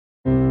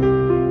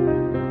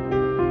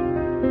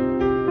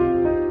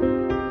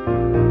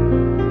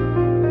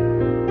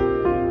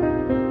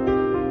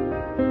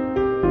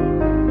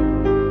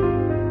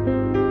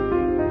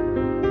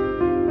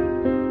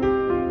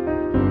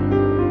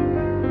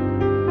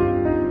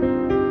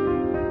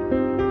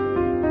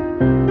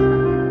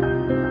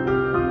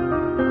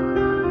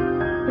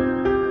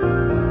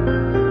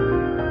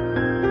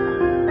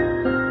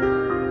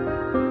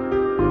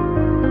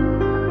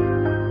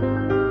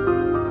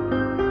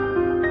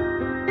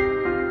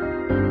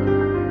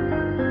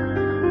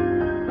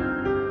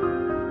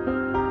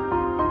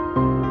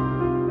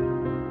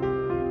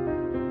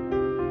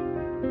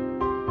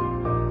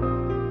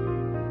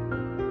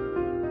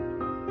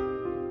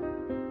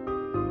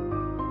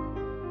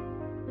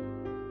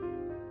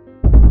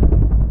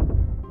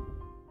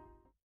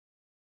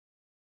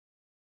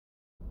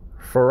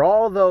For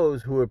all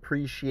those who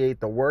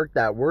appreciate the work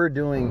that we're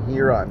doing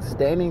here on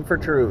Standing for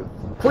Truth,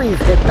 please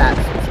hit that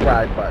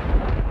subscribe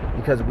button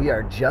because we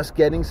are just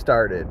getting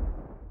started.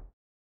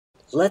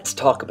 Let's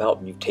talk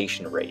about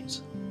mutation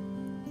rates.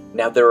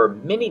 Now, there are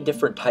many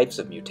different types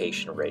of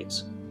mutation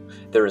rates.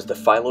 There is the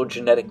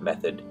phylogenetic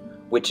method,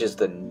 which is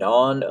the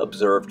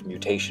non-observed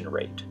mutation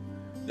rate.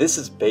 This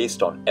is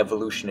based on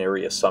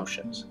evolutionary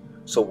assumptions,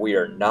 so we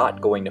are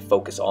not going to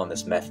focus on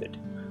this method.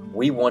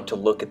 We want to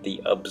look at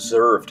the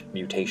observed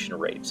mutation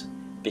rates,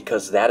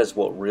 because that is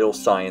what real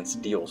science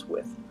deals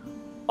with.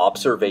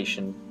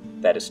 Observation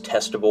that is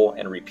testable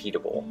and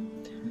repeatable.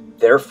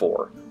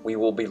 Therefore, we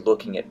will be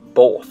looking at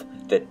both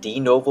the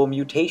de novo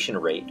mutation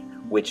rate,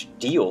 which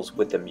deals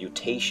with the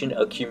mutation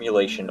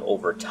accumulation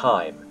over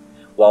time,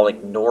 while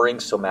ignoring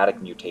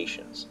somatic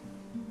mutations.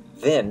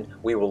 Then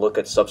we will look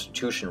at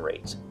substitution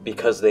rates,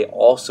 because they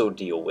also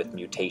deal with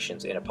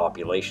mutations in a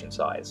population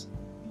size.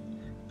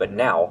 But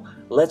now,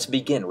 let's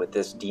begin with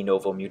this de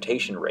novo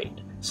mutation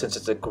rate, since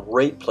it's a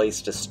great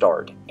place to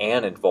start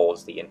and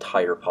involves the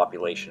entire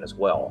population as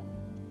well.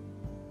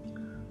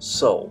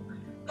 So,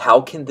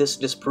 how can this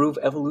disprove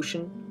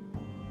evolution?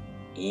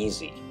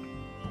 Easy.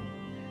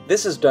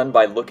 This is done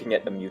by looking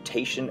at a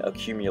mutation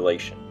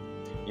accumulation.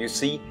 You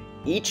see,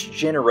 each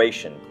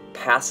generation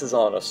passes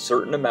on a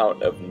certain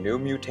amount of new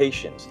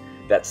mutations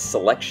that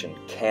selection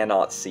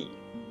cannot see.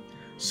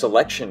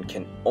 Selection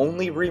can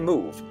only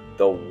remove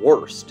the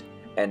worst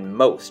and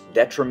most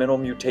detrimental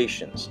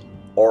mutations,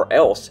 or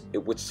else it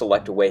would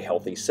select away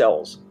healthy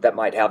cells that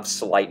might have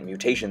slight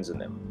mutations in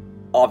them.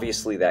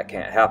 Obviously that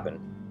can't happen.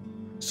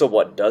 So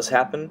what does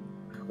happen?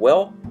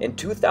 Well, in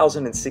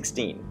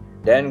 2016,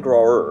 Dan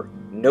Graer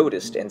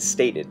noticed and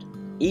stated,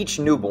 each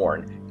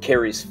newborn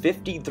carries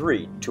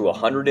 53 to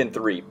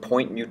 103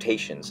 point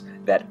mutations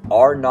that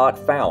are not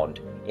found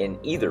in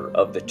either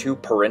of the two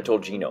parental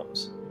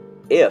genomes.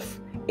 If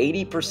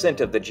 80%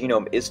 of the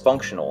genome is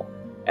functional,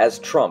 as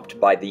trumped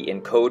by the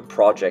ENCODE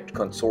Project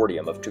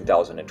Consortium of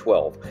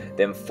 2012,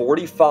 then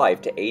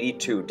 45 to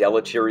 82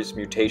 deleterious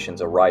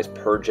mutations arise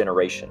per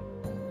generation.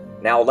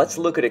 Now let's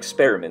look at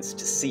experiments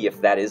to see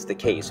if that is the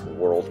case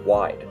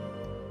worldwide.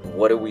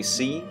 What do we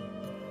see?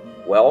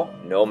 Well,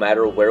 no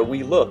matter where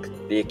we look,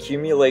 the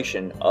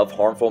accumulation of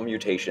harmful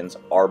mutations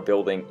are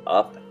building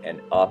up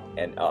and up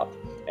and up,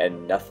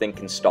 and nothing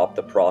can stop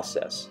the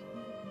process.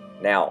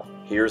 Now,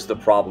 here's the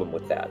problem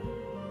with that.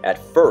 At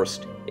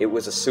first, it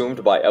was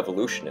assumed by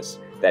evolutionists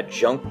that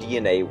junk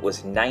DNA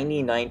was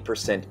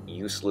 99%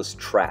 useless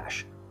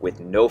trash with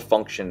no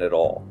function at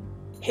all,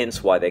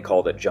 hence why they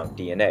called it junk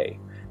DNA.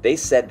 They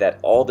said that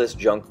all this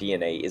junk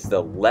DNA is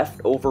the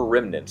leftover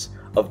remnants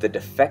of the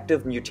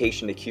defective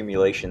mutation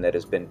accumulation that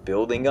has been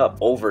building up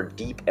over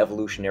deep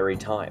evolutionary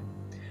time.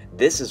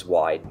 This is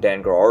why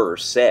Dan Graer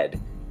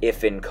said,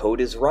 if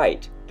ENCODE is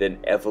right, then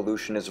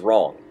evolution is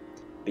wrong.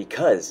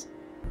 Because,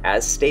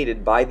 as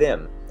stated by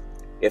them,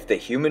 if the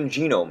human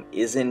genome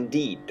is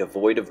indeed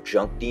devoid of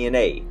junk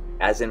DNA,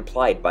 as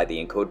implied by the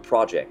ENCODE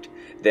project,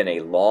 then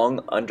a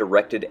long,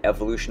 undirected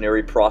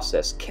evolutionary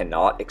process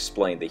cannot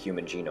explain the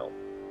human genome.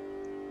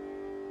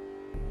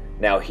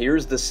 Now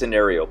here's the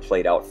scenario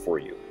played out for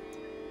you.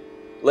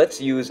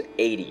 Let's use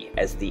 80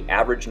 as the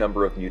average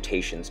number of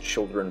mutations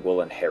children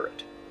will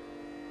inherit.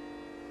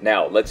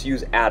 Now let's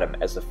use Adam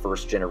as the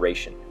first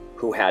generation,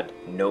 who had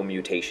no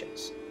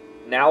mutations.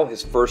 Now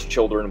his first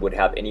children would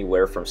have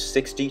anywhere from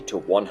 60 to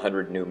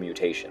 100 new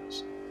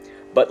mutations.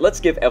 But let's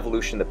give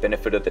evolution the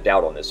benefit of the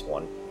doubt on this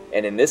one,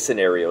 and in this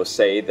scenario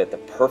say that the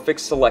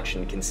perfect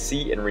selection can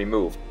see and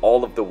remove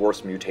all of the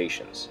worst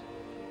mutations.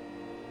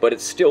 But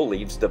it still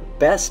leaves the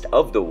best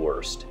of the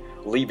worst,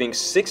 leaving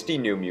 60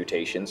 new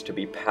mutations to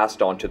be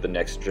passed on to the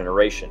next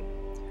generation.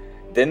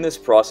 Then this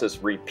process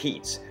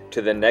repeats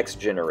to the next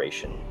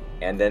generation,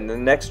 and then the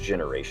next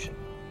generation.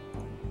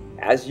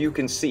 As you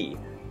can see,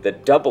 the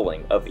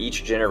doubling of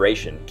each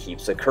generation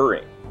keeps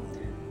occurring.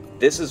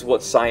 This is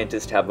what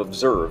scientists have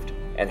observed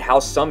and how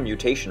some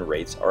mutation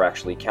rates are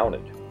actually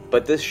counted.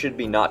 But this should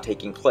be not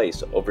taking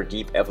place over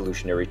deep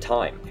evolutionary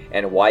time,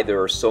 and why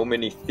there are so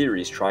many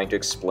theories trying to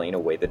explain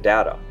away the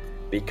data.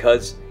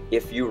 Because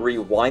if you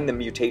rewind the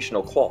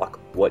mutational clock,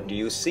 what do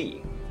you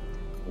see?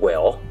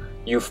 Well,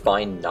 you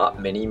find not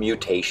many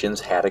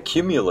mutations had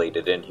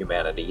accumulated in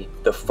humanity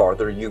the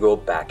farther you go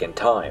back in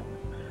time.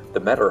 The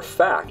matter of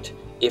fact,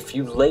 if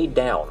you lay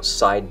down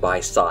side by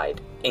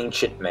side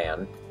ancient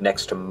man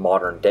next to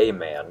modern day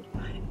man,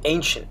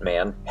 ancient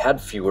man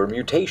had fewer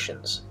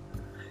mutations.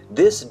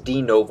 This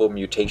de novo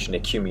mutation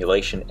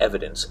accumulation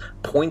evidence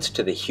points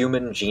to the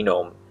human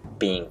genome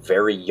being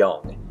very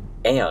young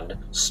and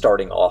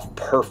starting off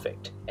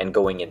perfect and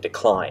going in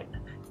decline,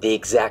 the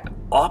exact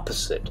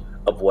opposite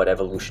of what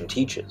evolution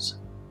teaches.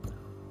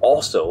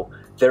 Also,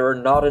 there are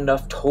not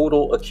enough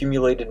total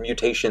accumulated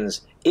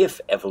mutations if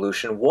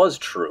evolution was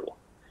true.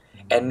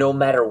 And no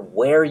matter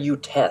where you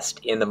test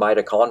in the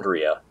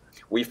mitochondria,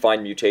 we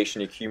find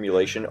mutation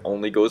accumulation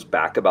only goes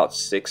back about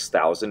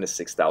 6,000 to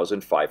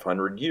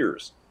 6,500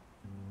 years.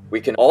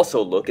 We can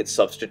also look at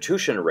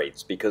substitution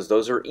rates because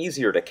those are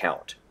easier to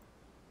count.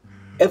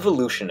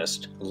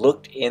 Evolutionists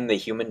looked in the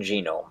human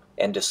genome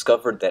and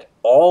discovered that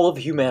all of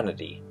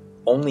humanity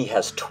only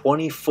has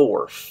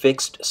 24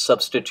 fixed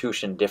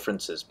substitution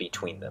differences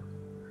between them.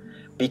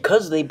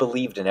 Because they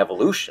believed in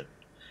evolution,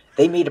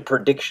 they made a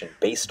prediction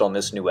based on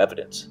this new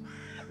evidence.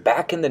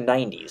 Back in the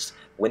 90s,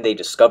 when they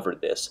discovered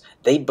this,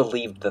 they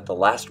believed that the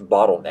last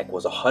bottleneck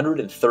was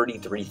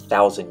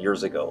 133,000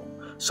 years ago.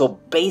 So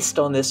based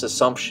on this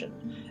assumption,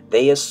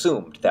 they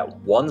assumed that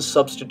one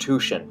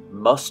substitution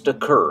must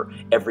occur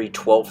every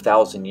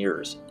 12,000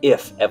 years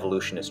if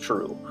evolution is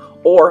true,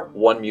 or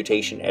one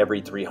mutation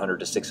every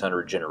 300 to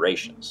 600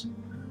 generations.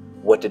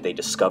 What did they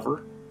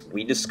discover?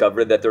 We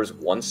discovered that there's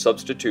one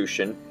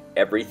substitution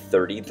every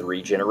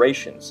 33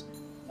 generations.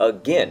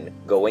 Again,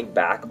 going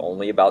back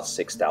only about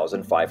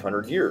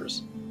 6,500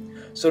 years.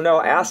 So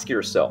now ask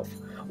yourself,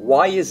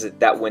 why is it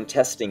that when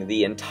testing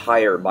the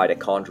entire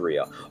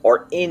mitochondria,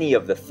 or any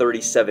of the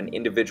 37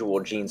 individual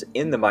genes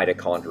in the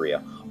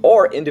mitochondria,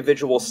 or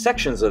individual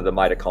sections of the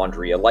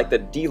mitochondria like the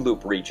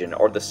D-loop region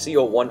or the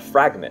CO1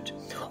 fragment,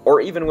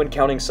 or even when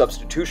counting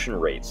substitution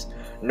rates,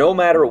 no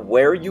matter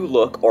where you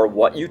look or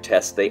what you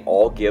test, they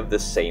all give the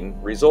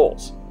same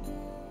results?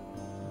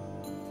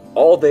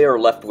 All they are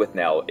left with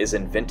now is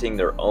inventing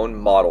their own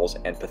models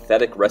and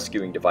pathetic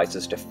rescuing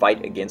devices to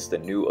fight against the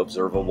new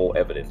observable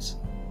evidence.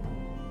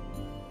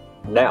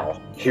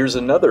 Now, here's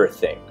another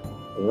thing.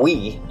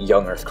 We,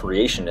 Young Earth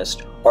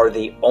Creationists, are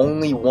the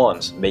only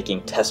ones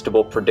making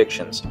testable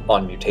predictions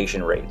on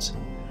mutation rates.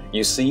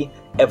 You see,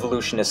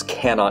 evolutionists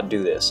cannot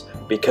do this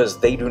because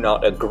they do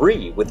not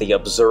agree with the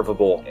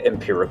observable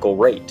empirical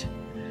rate.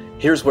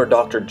 Here's where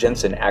Dr.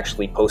 Jensen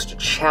actually posed a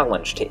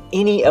challenge to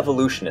any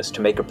evolutionist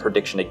to make a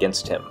prediction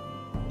against him.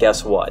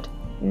 Guess what?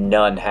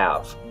 None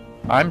have.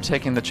 I'm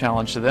taking the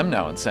challenge to them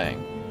now and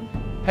saying,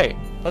 hey,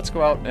 let's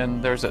go out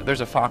and there's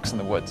a fox in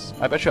the woods.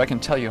 I bet you I can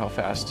tell you how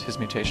fast his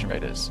mutation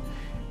rate is.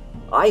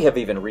 I have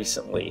even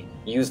recently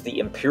used the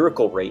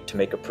empirical rate to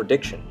make a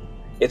prediction.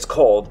 It's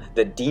called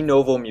the de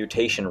novo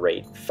mutation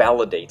rate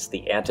validates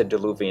the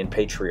antediluvian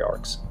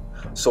patriarchs.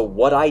 So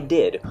what I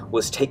did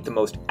was take the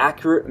most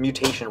accurate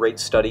mutation rate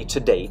study to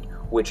date,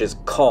 which is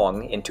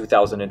Kong in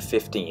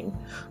 2015,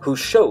 who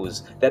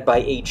shows that by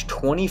age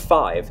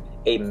 25,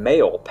 a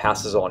male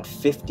passes on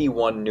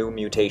 51 new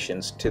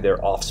mutations to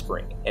their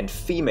offspring, and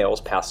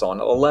females pass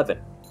on 11.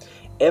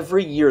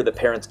 Every year the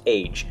parents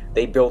age,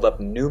 they build up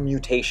new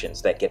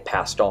mutations that get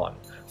passed on.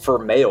 For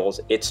males,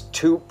 it's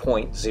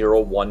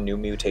 2.01 new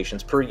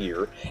mutations per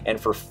year, and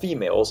for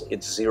females,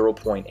 it's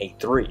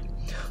 0.83.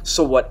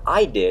 So what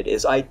I did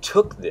is I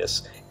took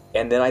this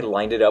and then I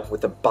lined it up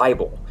with the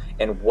Bible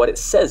and what it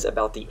says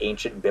about the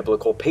ancient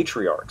biblical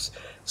patriarchs.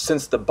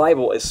 Since the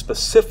Bible is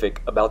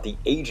specific about the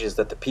ages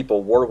that the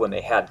people were when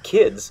they had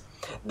kids,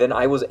 then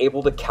I was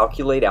able to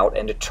calculate out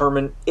and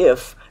determine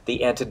if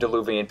the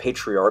antediluvian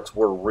patriarchs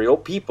were real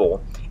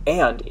people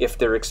and if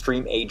their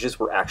extreme ages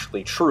were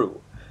actually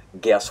true.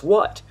 Guess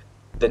what?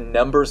 The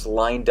numbers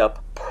lined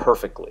up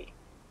perfectly.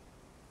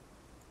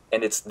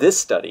 And it's this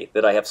study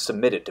that I have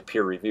submitted to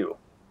peer review.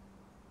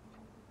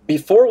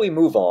 Before we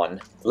move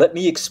on, let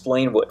me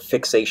explain what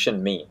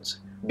fixation means,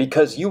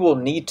 because you will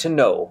need to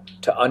know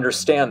to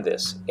understand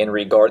this in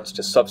regards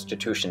to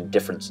substitution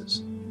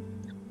differences.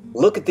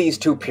 Look at these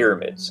two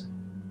pyramids.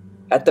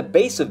 At the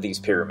base of these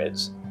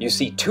pyramids, you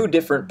see two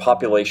different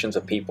populations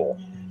of people.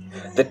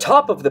 The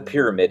top of the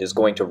pyramid is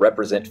going to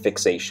represent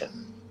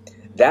fixation.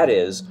 That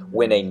is,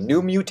 when a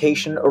new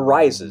mutation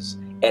arises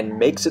and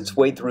makes its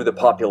way through the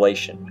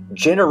population,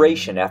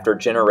 generation after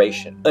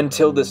generation,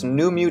 until this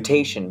new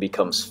mutation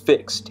becomes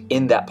fixed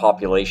in that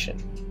population.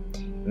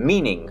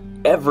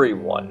 Meaning,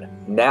 everyone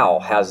now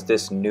has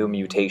this new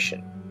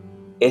mutation.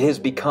 It has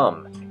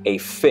become a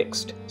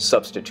fixed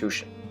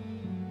substitution.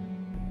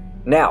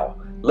 Now,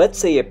 let's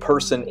say a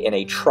person in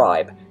a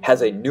tribe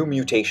has a new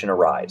mutation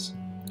arise.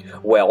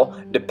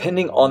 Well,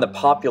 depending on the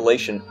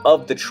population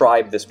of the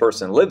tribe this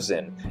person lives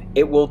in,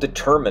 it will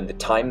determine the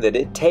time that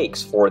it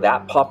takes for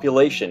that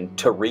population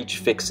to reach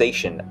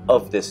fixation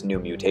of this new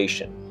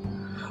mutation.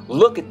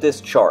 Look at this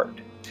chart.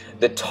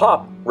 The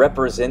top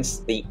represents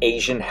the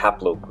Asian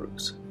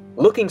haplogroups.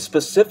 Looking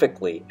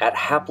specifically at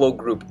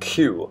haplogroup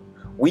Q,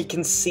 we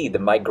can see the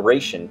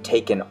migration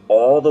taken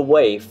all the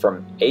way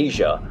from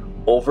Asia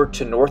over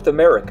to North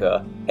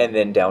America and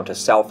then down to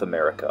South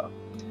America.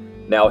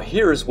 Now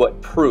here's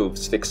what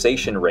proves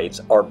fixation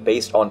rates are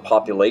based on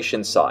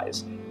population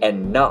size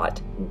and not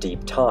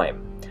deep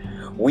time.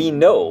 We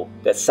know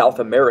that South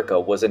America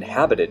was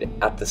inhabited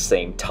at the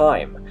same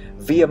time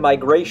via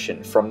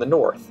migration from the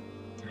north.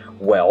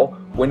 Well,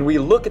 when we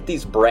look at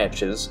these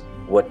branches,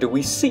 what do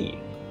we see?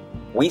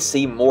 We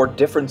see more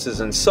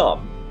differences in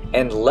some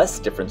and less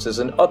differences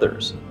in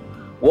others.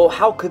 Well,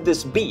 how could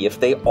this be if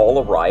they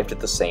all arrived at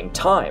the same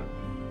time?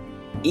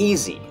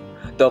 Easy.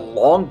 The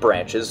long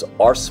branches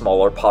are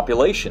smaller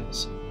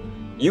populations.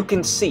 You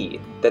can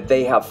see that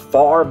they have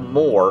far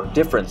more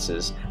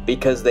differences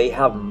because they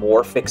have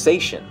more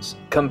fixations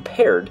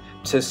compared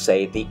to,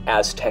 say, the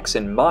Aztecs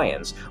and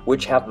Mayans,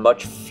 which have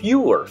much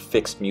fewer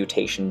fixed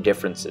mutation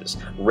differences,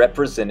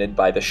 represented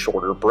by the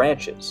shorter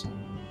branches.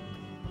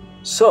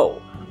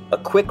 So, a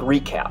quick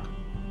recap.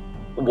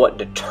 What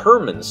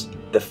determines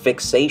the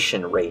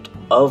fixation rate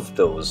of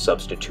those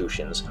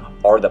substitutions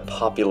are the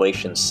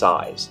population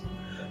size.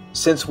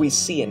 Since we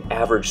see an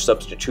average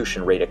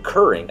substitution rate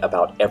occurring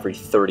about every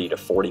 30 to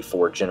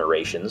 44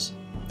 generations,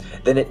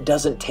 then it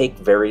doesn't take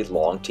very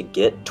long to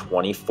get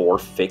 24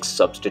 fixed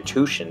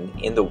substitution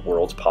in the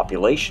world's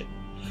population,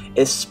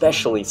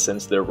 especially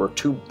since there were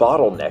two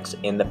bottlenecks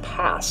in the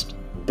past,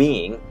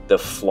 being the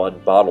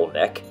flood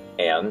bottleneck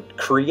and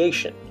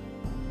creation.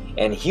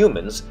 And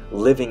humans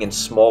living in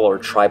smaller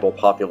tribal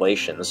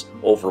populations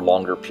over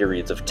longer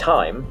periods of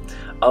time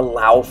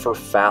allow for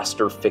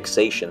faster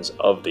fixations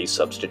of these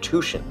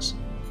substitutions.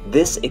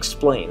 This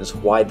explains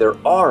why there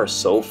are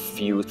so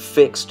few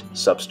fixed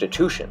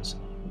substitutions,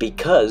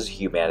 because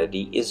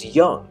humanity is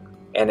young.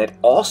 And it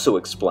also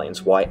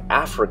explains why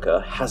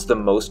Africa has the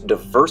most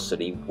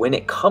diversity when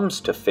it comes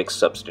to fixed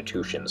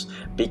substitutions,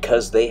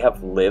 because they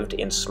have lived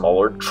in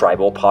smaller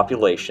tribal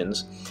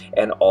populations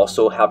and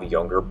also have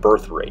younger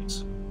birth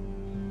rates.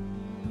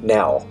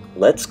 Now,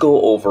 let's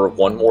go over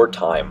one more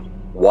time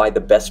why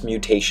the best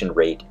mutation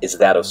rate is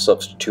that of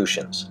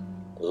substitutions.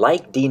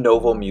 Like de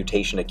novo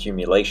mutation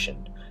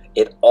accumulation,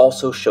 it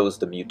also shows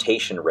the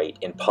mutation rate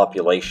in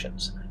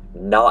populations,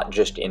 not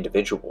just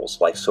individuals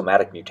like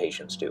somatic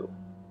mutations do.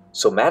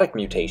 Somatic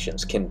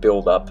mutations can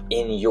build up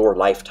in your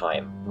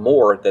lifetime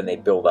more than they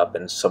build up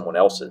in someone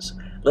else's.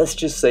 Let's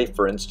just say,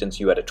 for instance,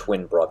 you had a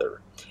twin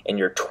brother, and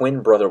your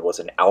twin brother was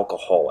an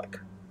alcoholic.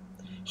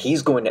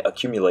 He's going to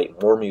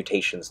accumulate more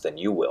mutations than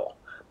you will,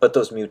 but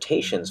those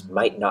mutations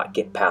might not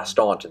get passed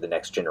on to the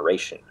next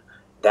generation.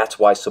 That's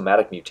why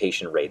somatic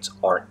mutation rates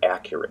aren't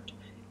accurate,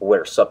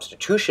 where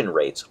substitution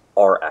rates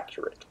are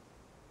accurate.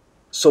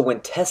 So when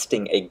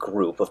testing a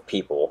group of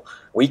people,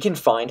 we can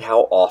find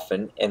how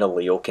often an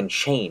allele can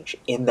change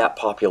in that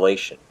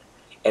population.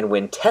 And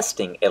when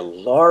testing a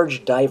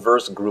large,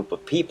 diverse group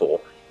of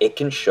people, it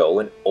can show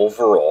an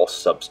overall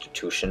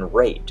substitution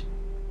rate.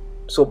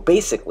 So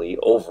basically,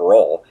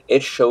 overall,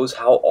 it shows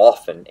how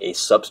often a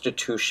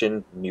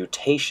substitution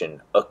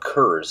mutation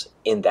occurs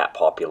in that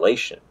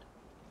population.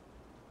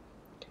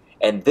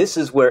 And this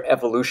is where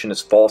evolution is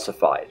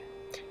falsified.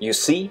 You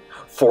see,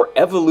 for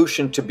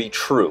evolution to be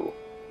true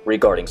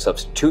regarding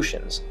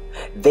substitutions,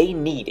 they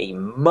need a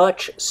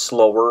much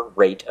slower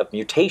rate of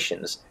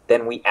mutations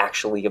than we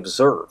actually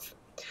observe.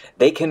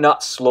 They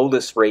cannot slow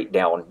this rate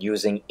down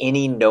using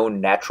any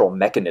known natural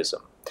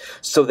mechanism.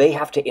 So they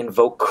have to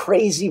invoke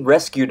crazy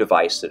rescue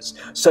devices,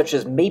 such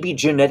as maybe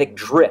genetic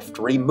drift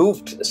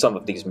removed some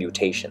of these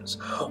mutations,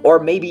 or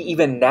maybe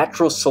even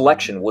natural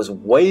selection was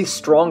way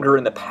stronger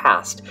in the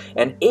past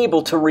and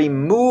able to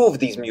remove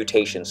these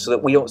mutations so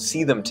that we don't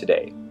see them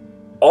today.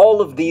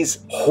 All of these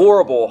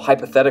horrible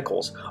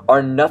hypotheticals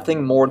are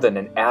nothing more than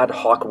an ad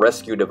hoc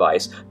rescue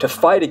device to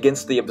fight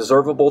against the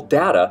observable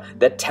data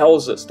that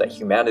tells us that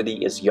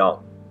humanity is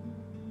young.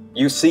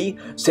 You see,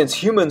 since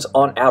humans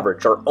on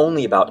average are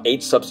only about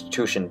 8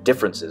 substitution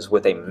differences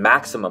with a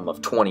maximum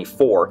of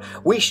 24,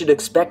 we should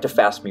expect a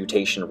fast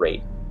mutation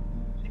rate.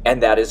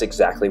 And that is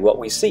exactly what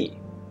we see.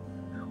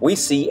 We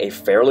see a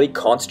fairly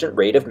constant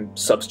rate of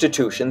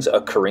substitutions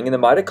occurring in the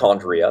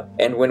mitochondria,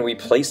 and when we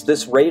place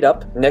this rate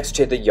up next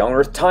to the Young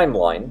Earth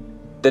timeline,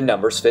 the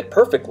numbers fit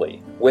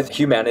perfectly, with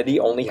humanity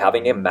only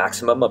having a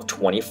maximum of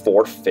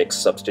 24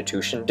 fixed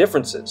substitution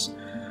differences.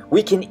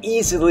 We can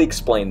easily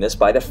explain this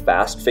by the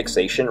fast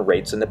fixation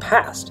rates in the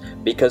past,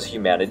 because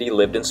humanity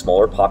lived in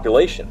smaller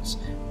populations.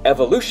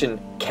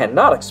 Evolution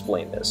cannot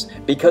explain this,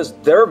 because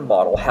their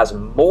model has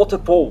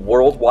multiple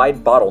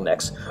worldwide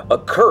bottlenecks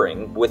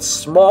occurring with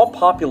small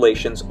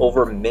populations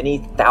over many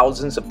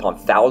thousands upon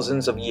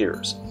thousands of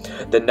years.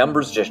 The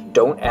numbers just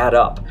don't add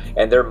up,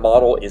 and their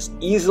model is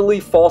easily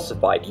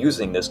falsified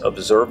using this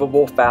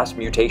observable fast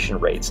mutation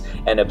rates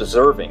and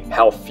observing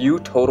how few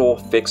total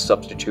fixed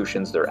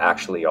substitutions there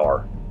actually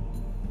are.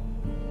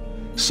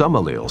 Some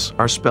alleles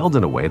are spelled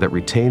in a way that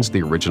retains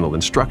the original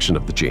instruction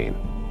of the gene.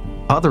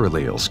 Other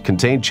alleles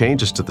contain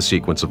changes to the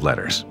sequence of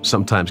letters,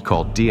 sometimes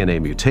called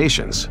DNA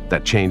mutations,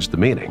 that change the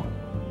meaning.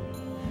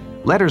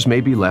 Letters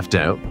may be left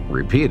out,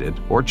 repeated,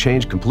 or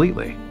changed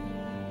completely.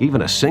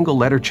 even a single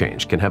letter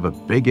change can have a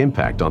big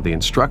impact on the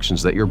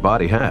instructions that your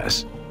body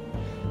has.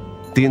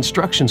 The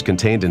instructions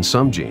contained in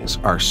some genes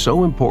are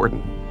so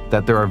important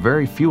that there are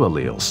very few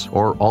alleles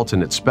or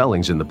alternate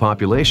spellings in the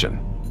population.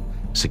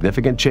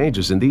 Significant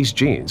changes in these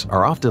genes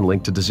are often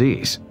linked to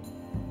disease.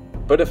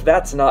 But if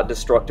that's not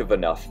destructive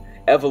enough,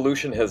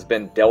 evolution has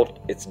been dealt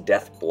its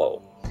death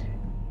blow,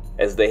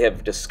 as they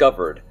have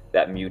discovered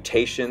that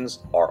mutations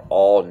are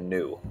all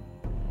new.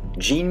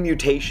 Gene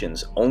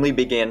mutations only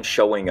began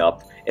showing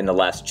up in the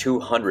last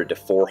 200 to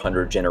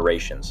 400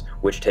 generations,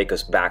 which take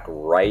us back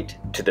right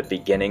to the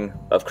beginning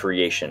of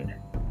creation.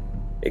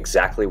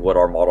 Exactly what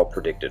our model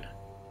predicted.